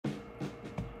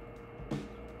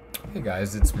Hey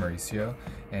guys, it's Mauricio,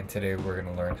 and today we're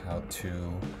going to learn how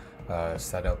to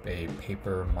set up a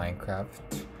Paper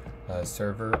Minecraft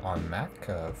server on Mac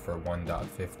for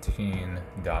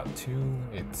 1.15.2.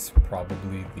 It's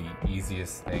probably the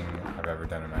easiest thing I've ever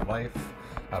done in my life.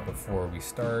 Before we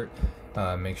start,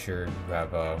 make sure you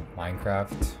have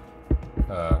Minecraft.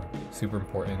 Super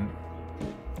important.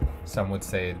 Some would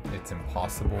say it's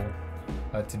impossible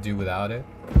to do without it.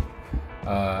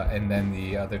 And then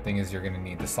the other thing is you're going to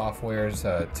need the softwares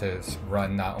to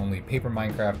run not only Paper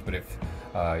Minecraft, but if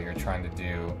you're trying to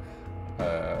do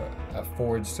a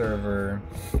Forge server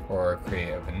or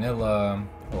create a vanilla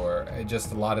or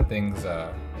just a lot of things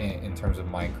in terms of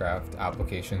Minecraft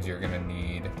applications, you're going to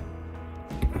need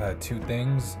two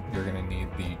things. You're going to need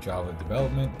the Java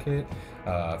development kit.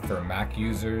 For Mac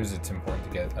users, it's important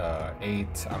to get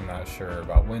 8. I'm not sure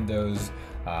about Windows.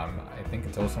 I think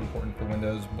it's also important for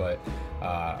Windows, but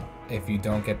if you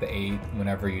don't get the 8,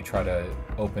 whenever you try to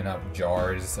open up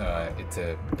jars, it's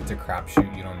a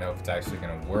crapshoot. You don't know if it's actually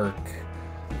going to work.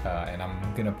 And I'm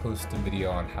going to post a video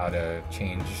on how to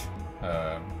change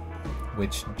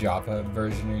which Java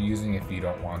version you're using if you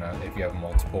don't want to, if you have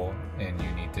multiple and you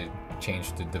need to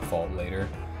change the default later.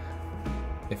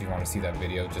 If you want to see that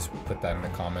video, just put that in the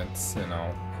comments and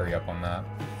I'll hurry up on that.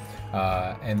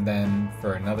 And then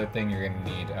for another thing, you're going to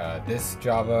need this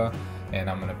Java, and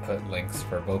I'm going to put links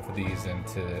for both of these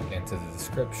into the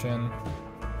description.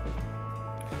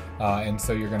 And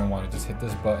so you're going to want to just hit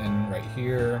this button right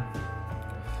here,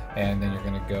 and then you're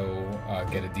going to go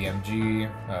get a DMG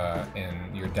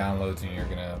in your downloads, and you're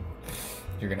going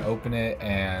to open it,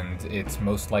 and it's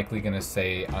most likely going to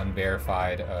say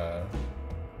unverified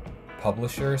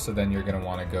publisher. So then you're going to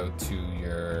want to go to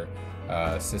your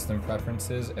system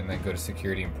preferences and then go to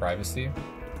security and privacy,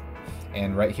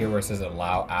 and right here where it says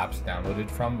allow apps downloaded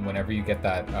from, whenever you get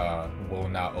that will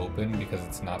not open because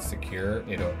it's not secure,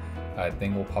 it'll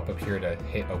thing will pop up here to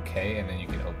hit OK, and then you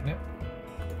can open it.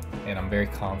 And I'm very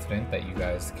confident that you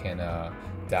guys can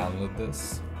download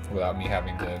this without me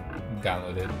having to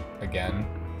download it again.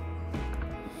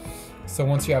 So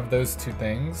once you have those two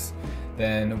things,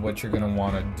 then what you're going to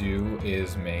want to do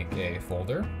is make a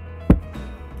folder.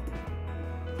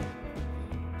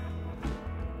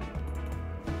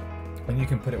 And you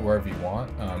can put it wherever you want.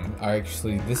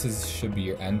 This should be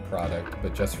your end product,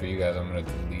 but just for you guys, I'm going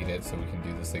to delete it so we can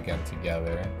do this again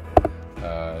together.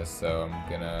 So I'm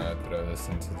going to throw this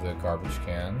into the garbage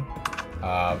can.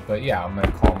 But yeah, I'm going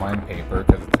to call mine Paper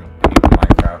because it's a Paper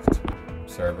Minecraft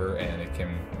server, and it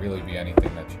can really be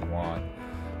anything that you want.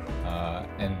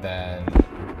 And then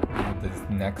the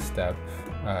next step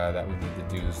that we need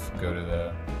to do is go to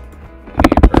the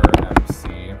Paper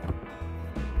MC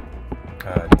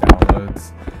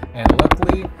downloads, and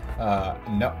luckily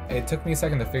no, it took me a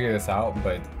second to figure this out,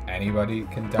 but anybody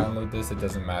can download this. It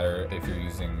doesn't matter if you're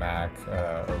using Mac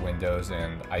or Windows,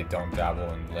 and I don't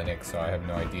dabble in Linux, so I have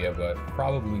no idea, but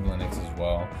probably Linux as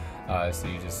well. So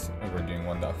we're doing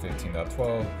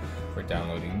 1.15.12, we're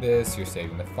downloading this, you're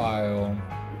saving the file.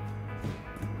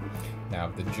 Now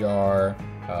the jar,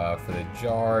 for the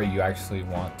jar, you actually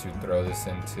want to throw this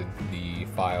into the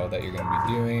file that you're going to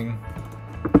be doing.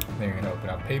 Then you're going to open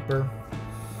up Paper,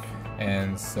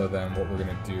 and so then what we're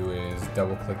going to do is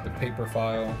double click the Paper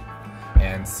file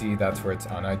and see that's where it's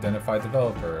unidentified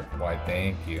developer. Why,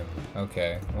 thank you.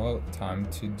 Okay, well, time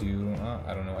to do,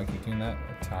 I don't know why I keep doing that.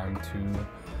 Time to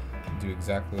do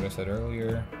exactly what I said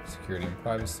earlier. Security and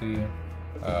privacy,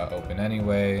 open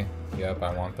anyway. Yep,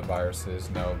 I want the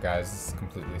viruses. No guys, it's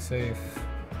completely safe.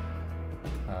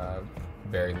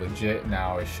 Very legit.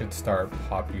 Now it should start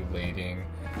populating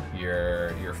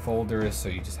your folders, so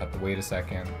you just have to wait a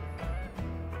second.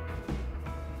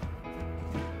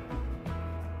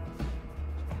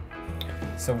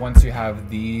 So once you have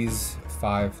these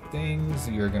 5 things,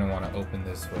 you're going to want to open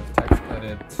this with text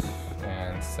edit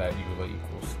and set EULA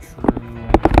equals true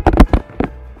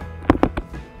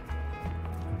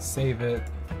and save it.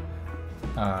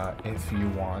 If you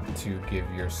want to give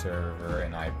your server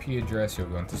an IP address, you'll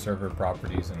go into server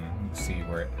properties and see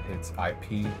where it's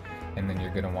IP, and then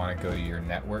you're going to want to go to your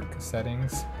network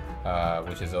settings,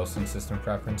 which is also in system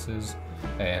preferences,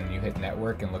 and you hit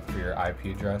network and look for your IP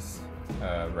address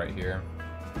right here.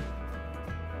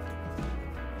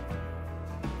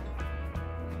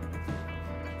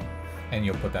 And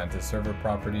you'll put that into server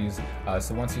properties.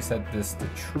 So once you set this to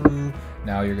true,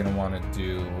 now you're going to want to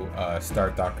do a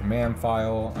Start.Command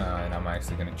file, and I'm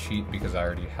actually going to cheat because I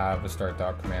already have a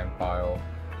Start.Command file.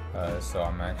 So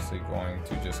I'm actually going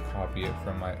to just copy it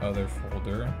from my other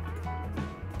folder.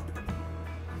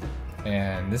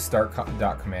 And this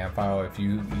Start.Command file, if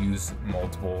you use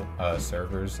multiple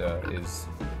servers, is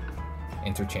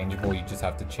interchangeable. You just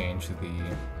have to change the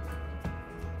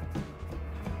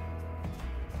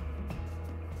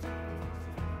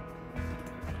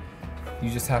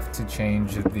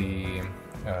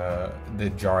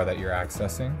jar that you're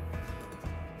accessing.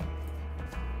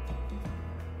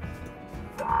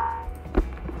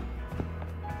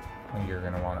 You're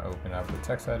going to want to open up the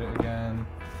text edit again.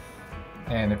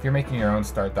 And if you're making your own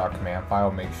Start.Command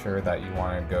file, make sure that you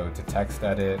want to go to text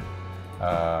edit.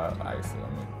 Actually,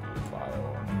 let me do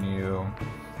file new.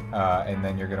 And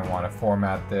then you're going to want to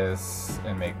format this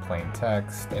and make plain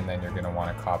text. And then you're going to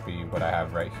want to copy what I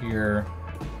have right here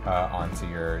onto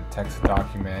your text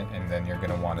document. And then you're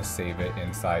going to want to save it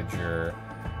inside your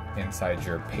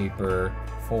paper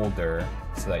folder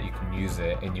so that you can use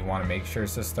it. And you want to make sure it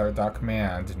says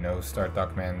Start.Command, no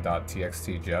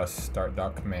Start.Command.txt, just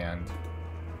Start.Command.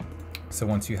 So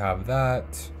once you have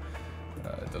that,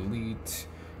 delete,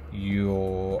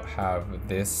 you'll have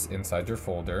this inside your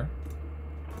folder.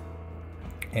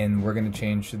 And we're going to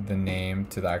change the name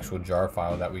to the actual jar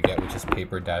file that we get, which is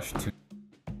paper-2.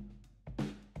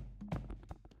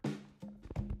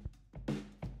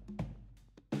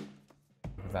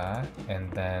 That, and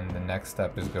then the next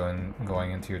step is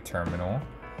going into your terminal.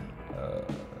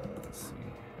 Let's see.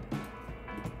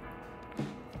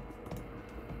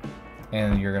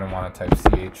 And you're going to want to type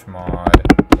chmod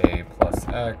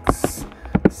a+x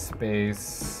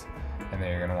space, and then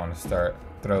you're going to want to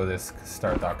throw this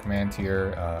Start.Command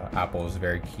here. Apple is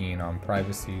very keen on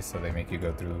privacy, so they make you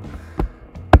go through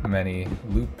many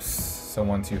loops. So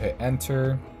once you hit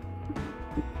enter,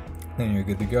 then you're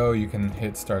good to go. You can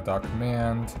hit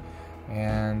Start.Command,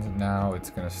 and now it's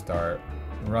going to start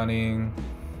running.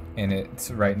 And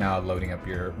it's right now loading up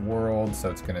your world, so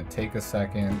it's going to take a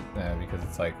second because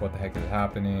it's like, what the heck is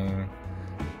happening?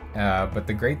 But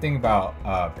the great thing about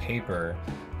Paper,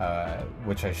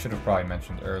 which I should have probably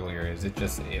mentioned earlier, is it's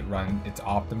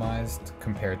optimized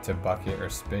compared to Bukkit or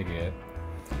Spigot,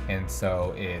 and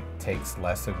so it takes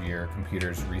less of your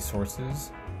computer's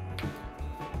resources,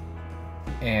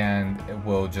 and it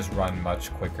will just run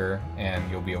much quicker, and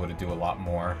you'll be able to do a lot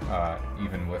more,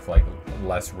 even with like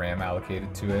less RAM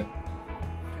allocated to it.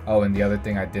 Oh, and the other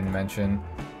thing I didn't mention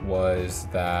was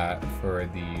that for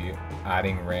the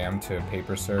adding RAM to a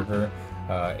paper server,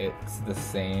 it's the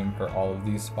same for all of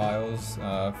these files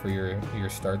for your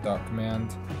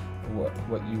Start.Command.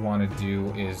 What you want to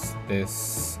do is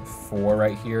this 4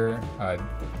 right here,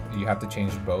 you have to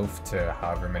change both to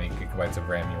however many gigabytes of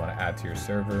RAM you want to add to your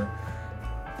server.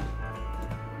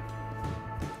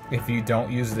 If you don't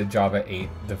use the Java 8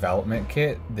 development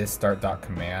kit, this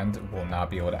Start.Command will not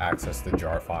be able to access the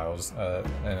jar files. And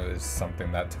it was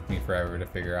something that took me forever to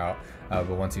figure out. But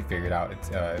once you figure it out, it's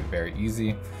very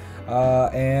easy.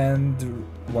 And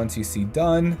once you see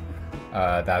done,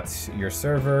 that's your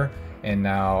server. And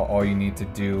now all you need to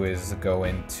do is go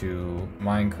into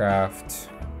Minecraft.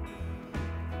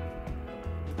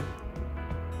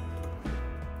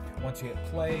 Once you hit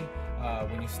play,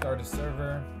 when you start a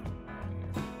server,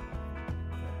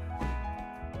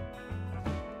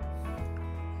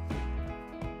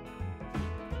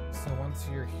 so once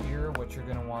you're here, what you're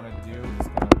going to want to do is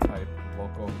going to type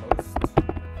localhost,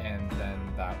 and then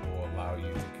that will allow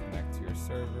you to connect to your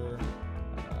server.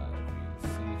 You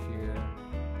see here,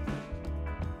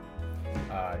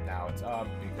 now it's up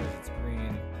because it's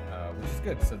green, which is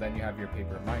good. So then you have your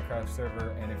Paper Minecraft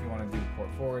server, and if you want to do port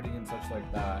forwarding and such like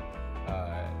that,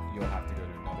 you'll have to go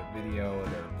to another video.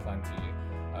 There are plenty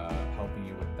helping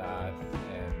you with that,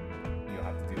 and you'll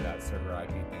have to do that server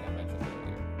IP thing I mentioned earlier.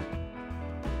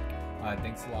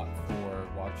 Thanks a lot for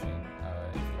watching.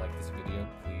 If you like this video,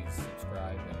 please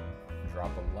subscribe and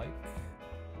drop a like.